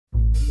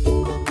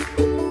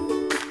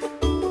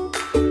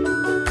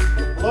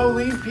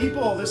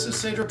people, this is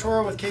Cedro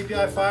Toro with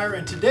KPI Fire,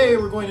 and today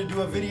we're going to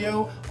do a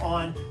video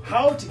on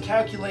how to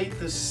calculate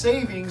the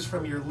savings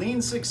from your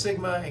Lean Six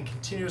Sigma and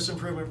continuous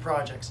improvement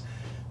projects.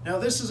 Now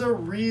this is a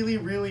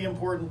really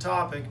important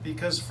topic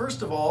because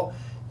first of all,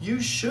 you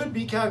should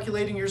be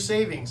calculating your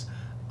savings.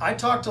 I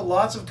talk to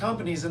lots of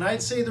companies and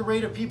I'd say the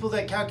rate of people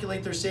that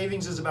calculate their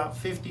savings is about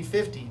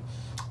 50-50.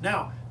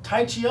 Now,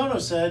 Tai Chi Ono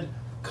said,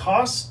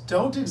 costs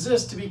don't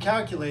exist to be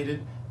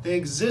calculated, they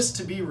exist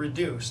to be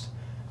reduced.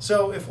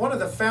 So if one of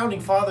the founding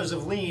fathers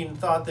of Lean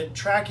thought that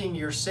tracking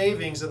your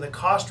savings and the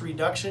cost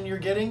reduction you're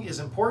getting is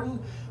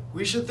important,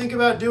 we should think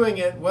about doing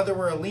it, whether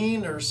we're a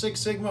Lean or Six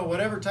Sigma,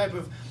 whatever type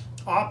of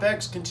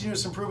OpEx,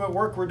 continuous improvement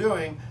work we're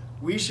doing,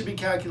 we should be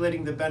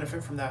calculating the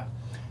benefit from that.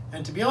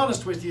 And to be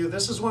honest with you,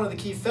 this is one of the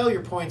key failure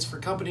points for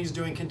companies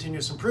doing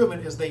continuous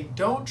improvement is they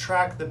don't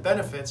track the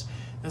benefits.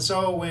 And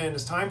so when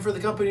it's time for the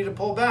company to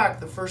pull back,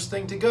 the first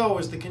thing to go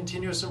is the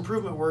continuous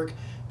improvement work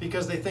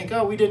because they think,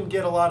 oh, we didn't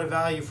get a lot of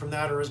value from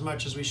that or as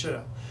much as we should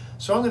have.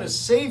 So I'm going to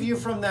save you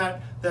from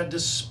that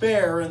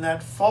despair and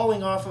that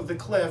falling off of the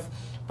cliff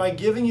by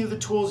giving you the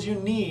tools you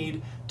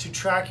need to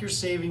track your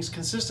savings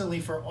consistently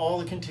for all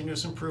the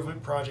continuous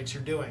improvement projects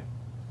you're doing.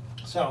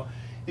 So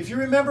if you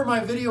remember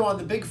my video on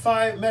the big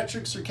 5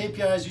 metrics or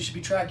KPIs you should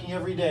be tracking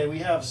every day, we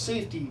have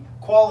safety,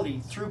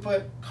 quality,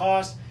 throughput,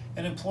 cost,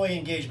 and employee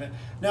engagement.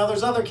 Now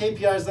there's other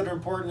KPIs that are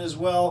important as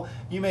well.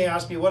 You may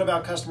ask me, what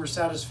about customer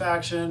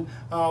satisfaction?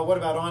 What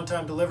about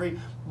on-time delivery?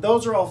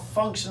 Those are all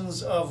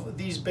functions of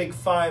these big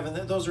 5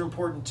 and those are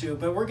important too.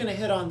 But we're gonna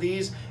hit on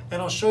these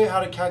and I'll show you how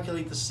to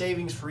calculate the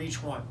savings for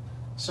each one.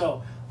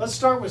 So let's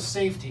start with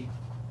safety.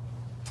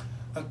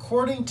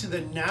 According to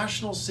the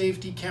National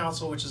Safety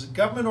Council, which is a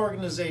government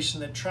organization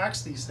that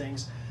tracks these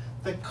things,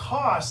 the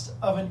cost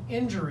of an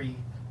injury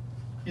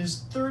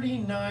is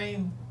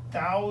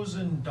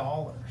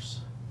 $39,000.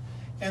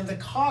 And the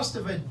cost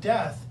of a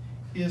death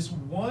is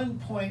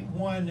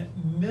 $1.1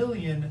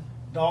 million.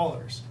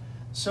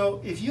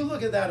 So if you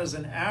look at that as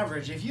an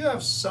average, if you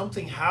have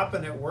something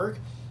happen at work,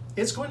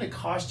 it's going to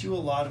cost you a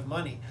lot of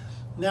money.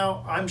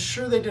 Now, I'm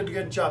sure they did a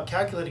good job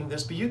calculating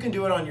this, but you can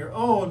do it on your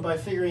own by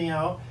figuring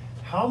out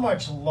how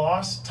much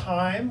lost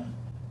time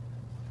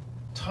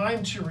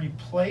to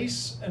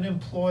replace an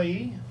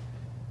employee,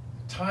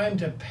 time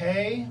to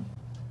pay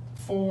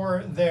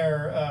for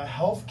their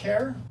health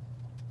care,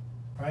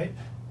 right?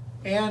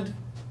 And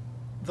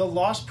the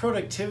lost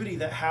productivity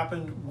that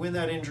happened when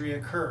that injury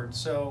occurred.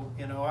 So,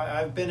 you know,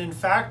 I've been in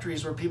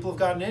factories where people have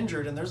gotten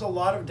injured and there's a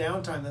lot of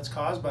downtime that's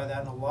caused by that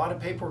and a lot of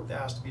paperwork that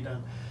has to be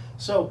done.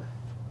 So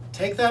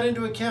take that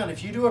into account.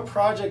 If you do a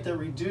project that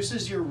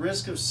reduces your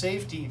risk of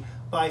safety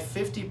by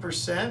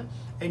 50%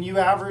 and you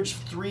average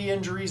 3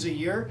 injuries a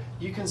year,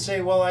 you can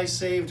say, well, I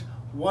saved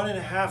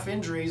 1.5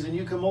 injuries, and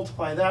you can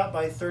multiply that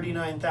by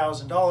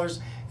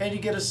 $39,000 and you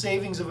get a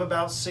savings of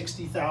about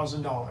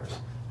 $60,000.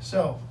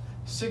 So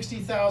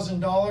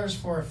 $60,000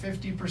 for a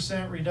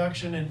 50%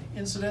 reduction in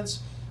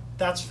incidents,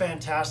 that's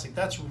fantastic.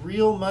 That's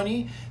real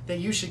money that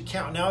you should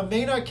count. Now, it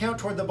may not count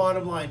toward the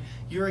bottom line.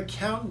 Your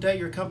accountant at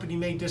your company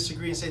may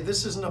disagree and say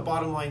this isn't a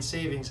bottom line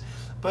savings,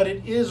 but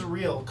it is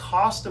real.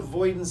 Cost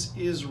avoidance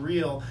is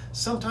real.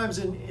 Sometimes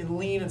in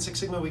Lean and Six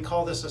Sigma, we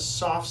call this a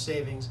soft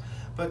savings,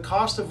 but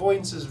cost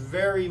avoidance is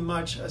very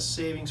much a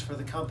savings for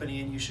the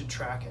company and you should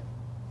track it.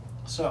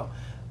 So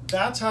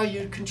that's how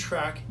you can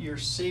track your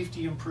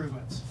safety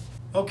improvements.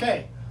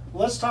 Okay,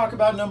 let's talk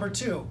about number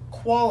 2,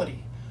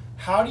 quality.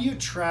 How do you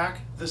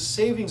track the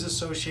savings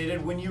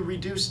associated when you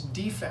reduce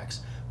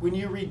defects, when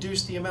you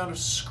reduce the amount of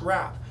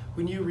scrap,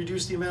 when you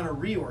reduce the amount of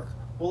rework?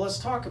 Well, let's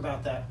talk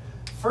about that.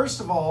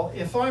 First of all,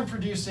 if I'm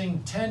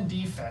producing 10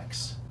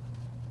 defects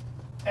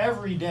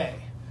every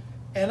day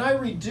and I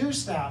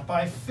reduce that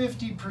by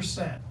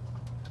 50%,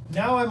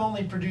 now I'm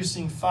only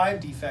producing 5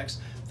 defects.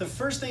 The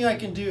first thing I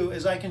can do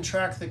is I can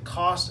track the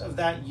cost of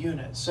that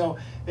unit. So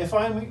if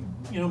I'm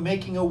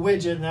making a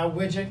widget and that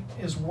widget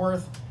is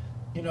worth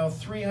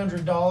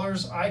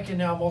 $300, I can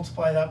now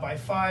multiply that by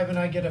 5 and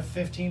I get a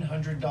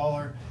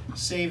 $1,500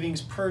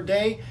 savings per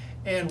day.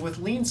 And with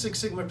Lean Six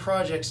Sigma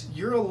projects,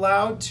 you're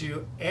allowed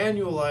to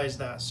annualize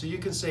that. So you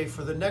can say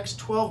for the next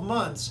 12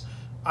 months,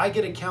 I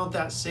get to count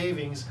that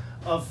savings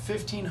of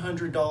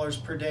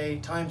 $1,500 per day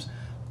times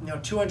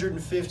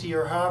 250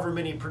 or however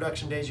many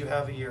production days you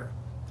have a year,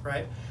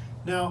 right?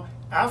 Now,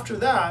 after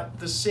that,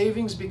 the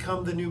savings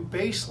become the new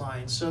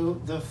baseline. So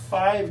the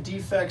 5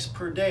 defects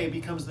per day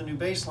becomes the new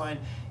baseline.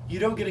 You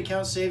don't get to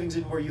count savings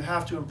anymore. You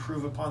have to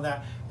improve upon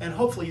that. And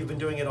hopefully you've been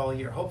doing it all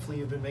year. Hopefully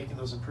you've been making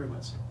those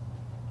improvements.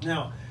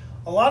 Now,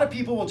 a lot of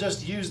people will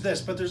just use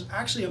this, but there's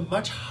actually a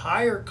much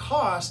higher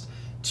cost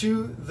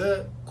to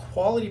the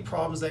quality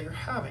problems that you're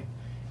having.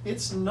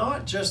 It's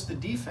not just the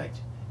defect.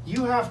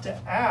 You have to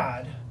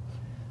add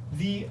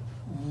the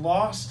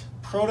lost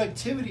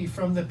productivity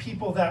from the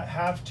people that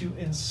have to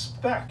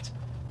inspect.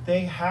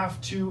 They have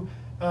to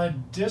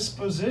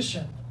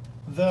disposition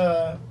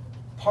the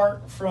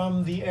part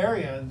from the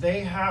area.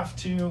 They have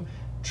to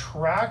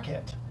track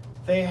it.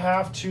 They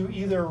have to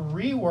either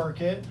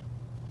rework it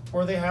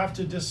or they have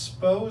to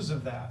dispose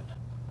of that.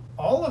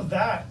 all of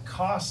that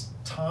costs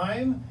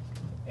time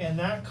and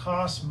that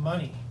costs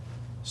money.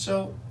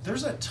 So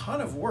there's a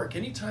ton of work.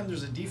 Anytime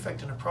there's a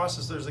defect in a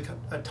process, there's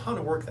a ton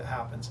of work that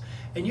happens.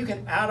 And you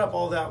can add up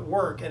all that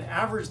work and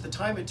average the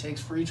time it takes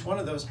for each one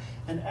of those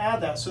and add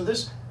that. So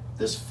this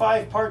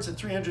 5 parts at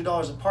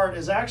 $300 a part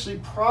is actually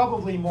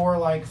probably more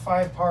like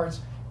 5 parts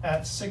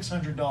at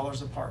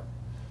 $600 a part.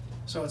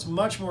 So it's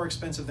much more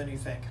expensive than you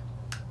think.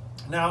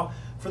 Now,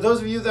 for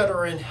those of you that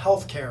are in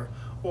healthcare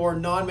or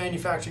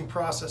non-manufacturing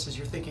processes,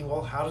 you're thinking,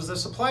 well, how does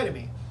this apply to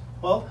me?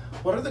 Well,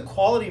 what are the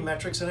quality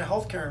metrics in a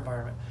healthcare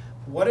environment?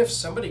 What if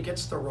somebody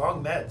gets the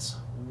wrong meds?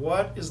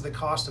 What is the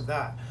cost of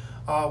that?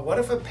 What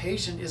if a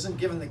patient isn't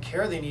given the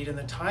care they need and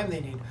the time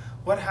they need?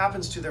 What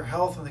happens to their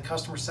health and the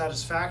customer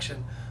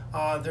satisfaction?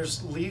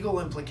 There's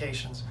legal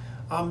implications.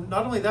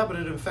 Not only that, but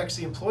it affects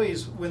the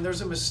employees. When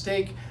there's a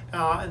mistake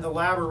and the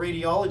lab or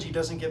radiology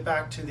doesn't get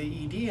back to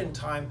the ED in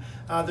time,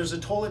 there's a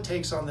toll it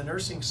takes on the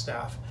nursing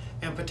staff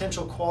and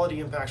potential quality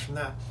impacts from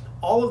that.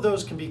 All of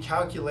those can be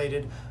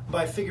calculated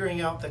by figuring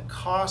out the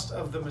cost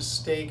of the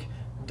mistake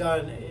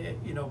done,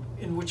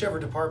 in whichever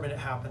department it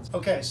happens.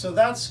 Okay, so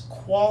that's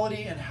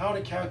quality and how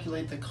to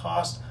calculate the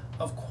cost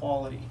of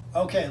quality.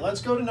 Okay,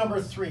 let's go to number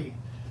 3.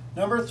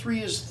 Number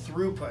 3 is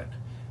throughput.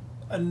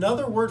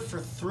 Another word for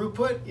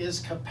throughput is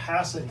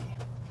capacity.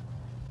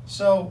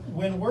 So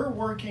when we're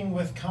working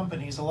with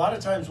companies, a lot of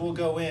times we'll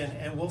go in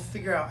and we'll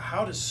figure out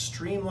how to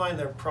streamline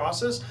their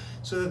process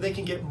so that they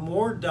can get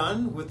more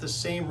done with the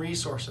same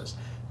resources.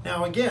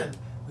 Now again,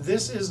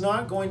 this is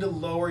not going to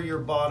lower your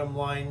bottom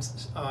line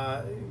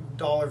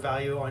dollar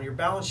value on your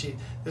balance sheet.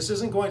 This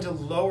isn't going to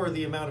lower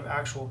the amount of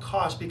actual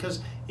cost, because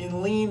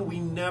in lean we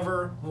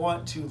never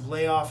want to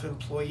lay off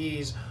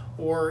employees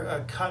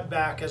or cut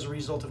back as a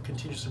result of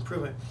continuous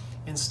improvement.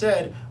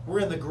 Instead, we're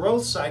in the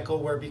growth cycle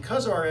where,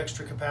 because of our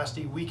extra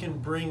capacity, we can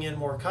bring in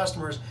more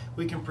customers,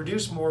 we can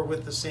produce more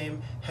with the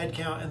same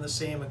headcount and the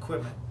same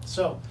equipment.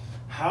 So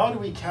how do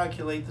we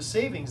calculate the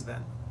savings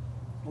then?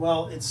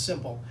 Well, it's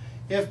simple.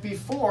 If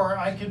before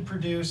I could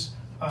produce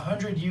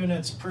 100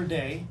 units per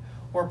day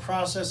or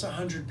process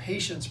 100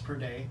 patients per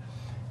day,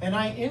 and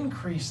I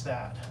increase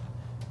that,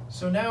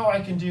 so now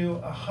I can do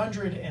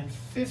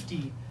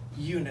 150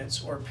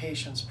 units or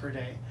patients per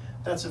day,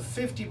 that's a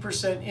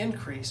 50%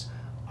 increase.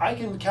 I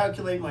can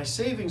calculate my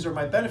savings or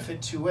my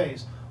benefit 2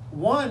 ways.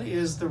 One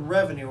is the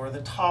revenue, or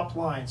the top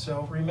line.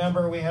 So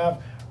remember, we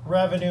have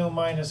revenue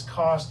minus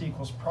cost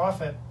equals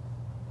profit.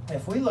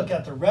 If we look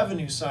at the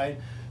revenue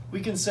side, we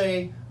can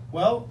say,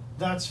 well,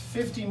 that's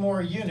 50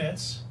 more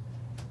units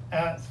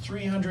at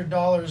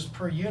 $300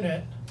 per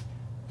unit.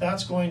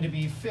 That's going to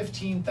be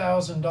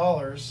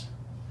 $15,000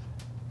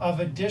 of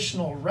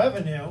additional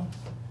revenue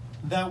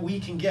that we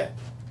can get.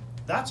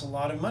 That's a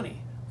lot of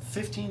money.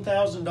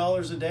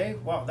 $15,000 a day,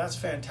 wow, that's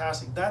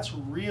fantastic. That's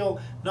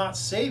real, not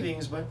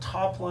savings, but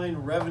top line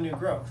revenue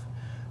growth.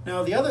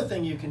 Now, the other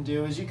thing you can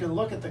do is you can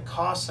look at the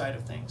cost side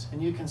of things,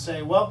 and you can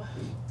say, well,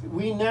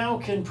 we now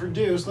can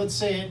produce, let's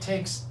say it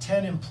takes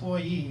 10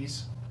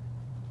 employees.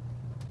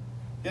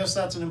 Yes,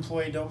 that's an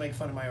employee, don't make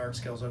fun of my art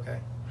skills, okay?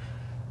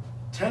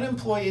 10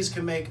 employees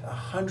can make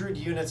 100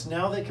 units,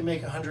 now they can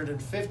make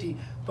 150,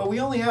 but we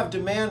only have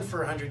demand for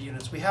 100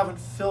 units. We haven't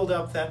filled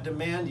up that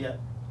demand yet.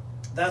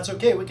 That's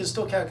okay, we can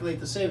still calculate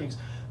the savings.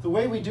 The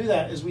way we do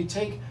that is we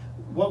take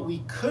what we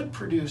could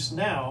produce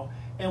now,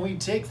 and we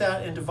take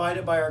that and divide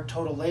it by our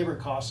total labor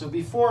cost. So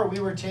before, we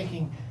were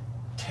taking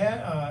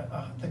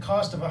the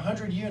cost of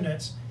 100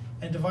 units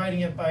and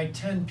dividing it by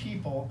 10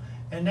 people,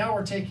 and now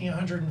we're taking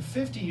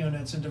 150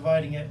 units and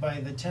dividing it by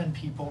the 10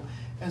 people.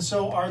 And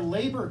so our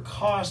labor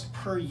cost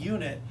per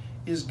unit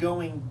is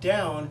going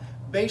down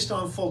based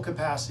on full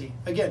capacity.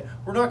 Again,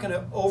 we're not going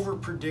to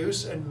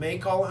overproduce and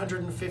make all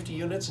 150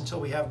 units until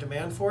we have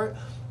demand for it,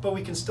 but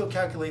we can still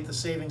calculate the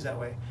savings that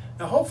way.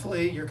 Now,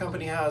 hopefully your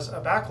company has a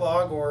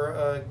backlog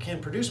or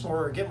can produce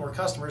more or get more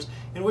customers,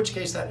 in which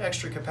case that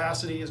extra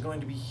capacity is going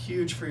to be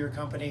huge for your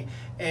company,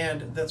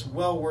 and that's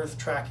well worth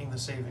tracking the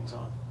savings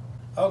on.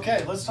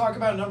 Okay, let's talk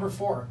about number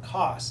 4,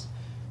 cost.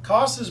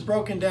 Cost is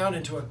broken down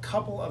into a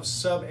couple of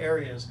sub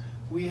areas.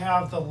 We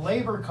have the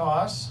labor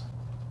costs,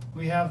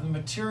 we have the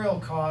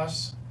material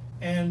costs,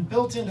 and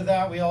built into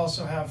that we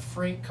also have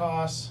freight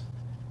costs,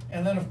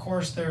 and then of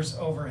course there's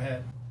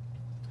overhead,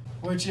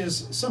 which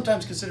is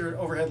sometimes considered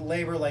overhead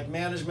labor, like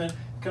management.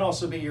 It can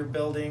also be your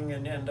building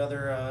and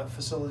other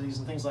facilities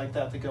and things like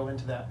that go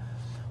into that.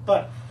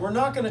 But we're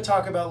not going to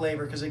talk about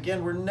labor, because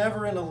again, we're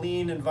never in a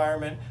lean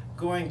environment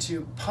going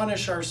to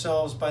punish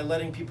ourselves by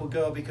letting people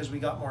go because we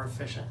got more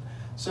efficient.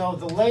 So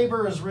the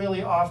labor is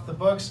really off the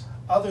books,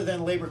 other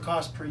than labor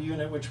cost per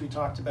unit, which we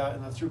talked about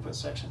in the throughput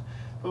section.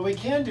 What we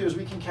can do is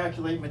we can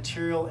calculate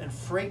material and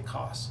freight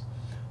costs.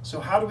 So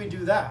how do we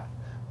do that?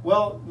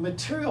 Well,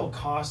 material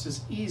cost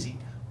is easy.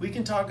 We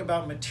can talk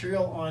about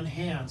material on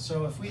hand.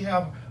 So if we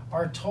have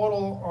our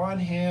total on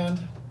hand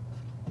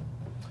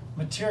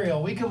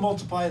material, we can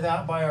multiply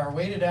that by our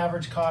weighted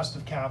average cost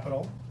of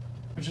capital,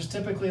 which is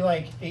typically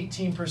like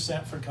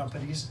 18% for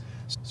companies.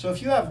 So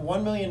if you have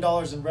 $1 million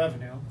in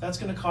revenue, that's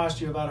going to cost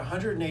you about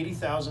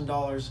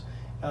 $180,000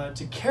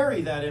 to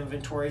carry that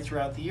inventory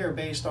throughout the year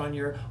based on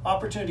your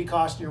opportunity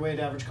cost and your weighted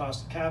average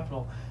cost of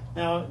capital.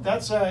 Now,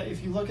 that's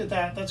if you look at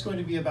that, that's going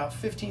to be about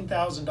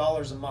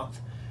 $15,000 a month,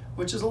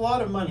 which is a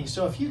lot of money.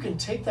 So if you can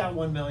take that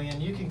 1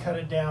 million, you can cut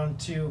it down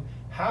to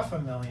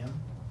 $500,000.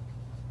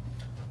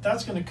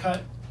 That's going to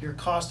cut your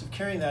cost of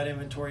carrying that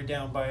inventory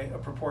down by a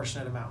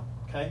proportionate amount.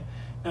 Okay.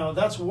 Now,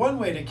 that's one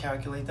way to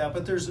calculate that,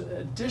 but there's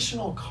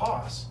additional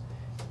costs.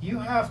 You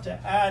have to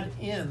add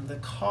in the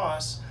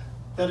costs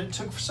that it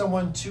took for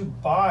someone to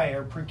buy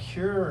or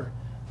procure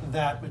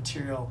that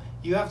material.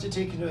 You have to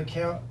take into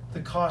account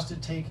the cost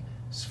it takes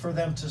for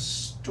them to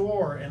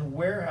store and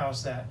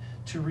warehouse that,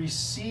 to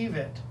receive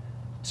it,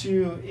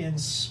 to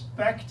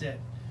inspect it.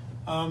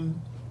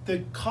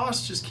 The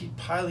costs just keep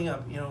piling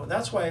up. You know,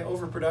 that's why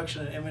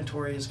overproduction and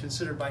inventory is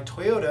considered by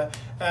Toyota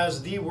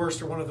as the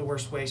worst or one of the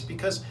worst waste,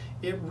 because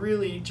it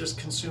really just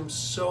consumes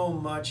so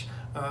much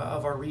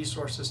of our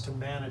resources to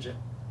manage it.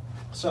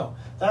 So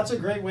that's a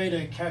great way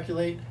to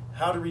calculate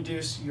how to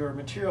reduce your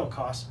material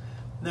costs.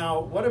 Now,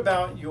 what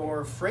about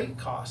your freight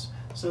costs?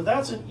 So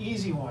that's an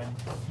easy one.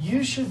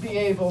 You should be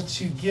able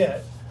to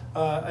get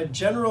a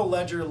general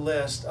ledger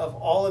list of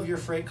all of your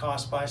freight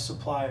costs by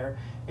supplier,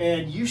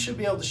 and you should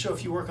be able to show,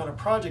 if you work on a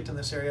project in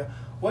this area,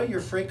 what your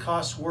freight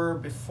costs were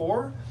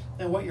before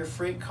and what your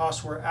freight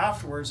costs were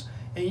afterwards.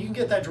 And you can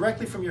get that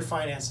directly from your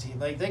finance team.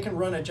 Like, they can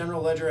run a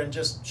general ledger and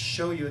just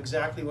show you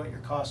exactly what your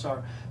costs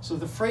are. So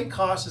the freight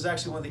cost is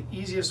actually one of the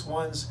easiest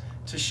ones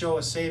to show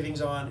a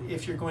savings on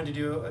if you're going to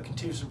do a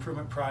continuous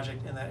improvement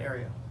project in that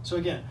area. So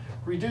again,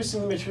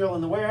 reducing the material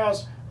in the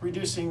warehouse,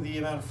 reducing the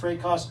amount of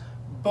freight costs,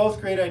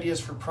 both great ideas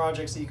for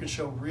projects that you can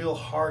show real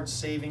hard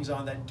savings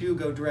on that do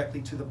go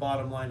directly to the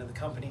bottom line of the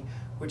company,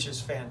 which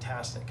is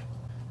fantastic.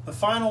 The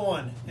final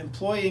one,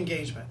 employee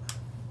engagement.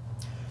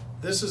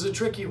 This is a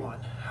tricky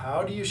one.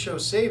 How do you show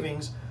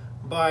savings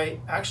by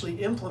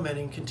actually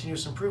implementing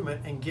continuous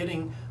improvement and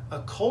getting a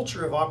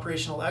culture of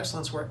operational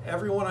excellence where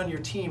everyone on your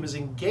team is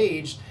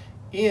engaged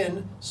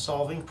in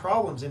solving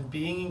problems and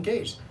being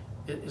engaged?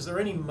 Is there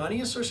any money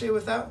associated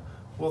with that?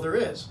 Well, there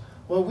is.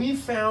 What we've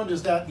found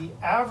is that the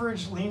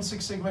average Lean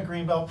Six Sigma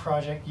Green Belt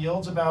project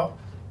yields about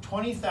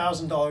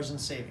 $20,000 in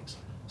savings.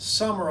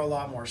 Some are a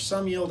lot more.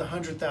 Some yield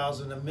 $100,000,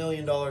 $1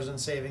 million in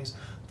savings.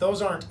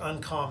 Those aren't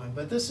uncommon,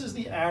 but this is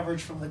the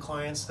average from the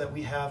clients that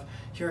we have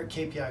here at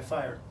KPI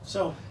Fire.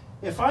 So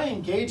if I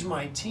engage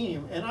my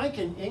team and I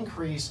can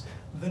increase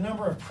the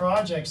number of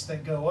projects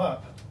that go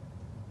up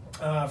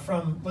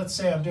from, let's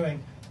say I'm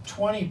doing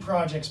 20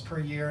 projects per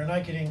year and I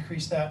could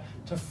increase that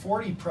to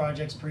 40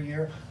 projects per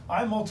year,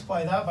 I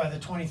multiply that by the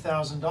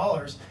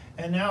 $20,000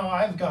 and now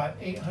I've got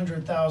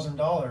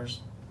 $800,000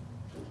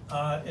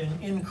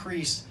 in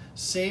increased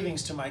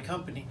savings to my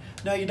company.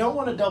 Now, you don't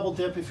want to double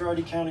dip if you're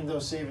already counting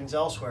those savings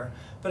elsewhere,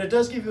 but it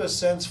does give you a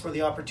sense for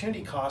the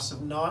opportunity costs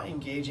of not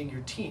engaging your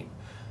team.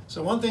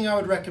 So one thing I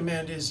would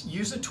recommend is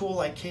use a tool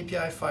like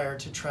KPI Fire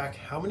to track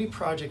how many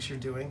projects you're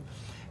doing,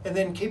 and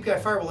then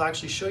KPI Fire will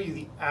actually show you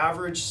the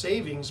average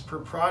savings per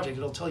project.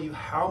 It'll tell you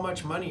how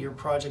much money your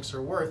projects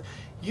are worth.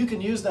 You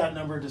can use that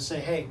number to say,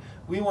 hey,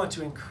 we want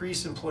to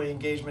increase employee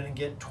engagement and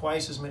get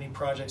twice as many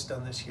projects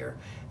done this year,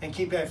 and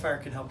KPI Fire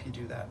can help you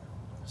do that.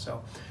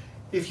 So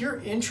if you're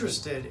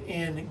interested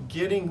in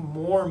getting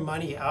more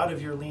money out of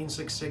your Lean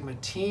Six Sigma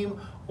team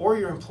or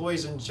your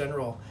employees in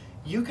general,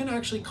 you can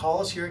actually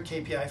call us here at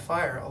KPI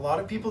Fire. A lot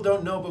of people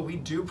don't know, but we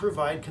do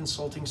provide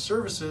consulting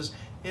services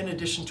in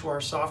addition to our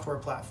software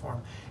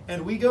platform.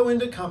 And we go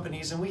into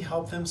companies and we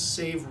help them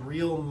save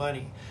real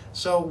money.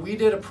 So we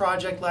did a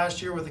project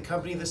last year with a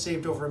company that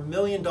saved over $1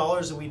 million,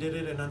 and we did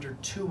it in under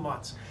 2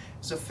 months.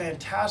 It's a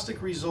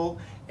fantastic result,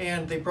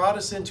 and they brought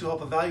us in to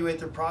help evaluate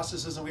their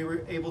processes, and we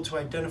were able to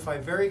identify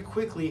very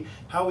quickly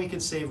how we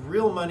could save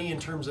real money in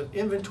terms of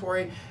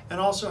inventory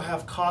and also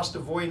have cost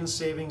avoidance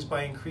savings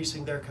by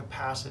increasing their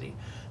capacity.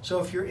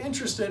 So if you're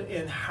interested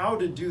in how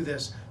to do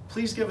this,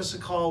 please give us a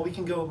call. We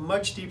can go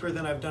much deeper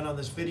than I've done on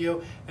this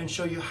video and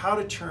show you how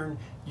to turn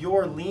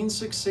your Lean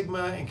Six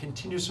Sigma and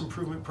continuous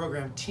improvement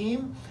program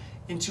team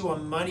into a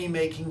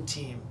money-making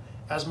team.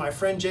 As my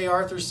friend Jay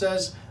Arthur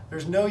says,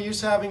 there's no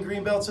use having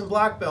green belts and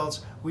black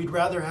belts. We'd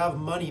rather have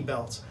money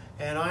belts.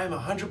 And I am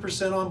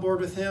 100% on board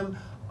with him.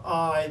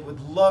 I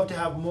would love to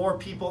have more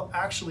people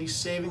actually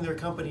saving their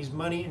company's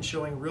money and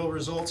showing real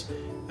results,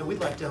 and we'd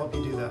like to help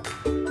you do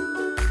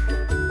that.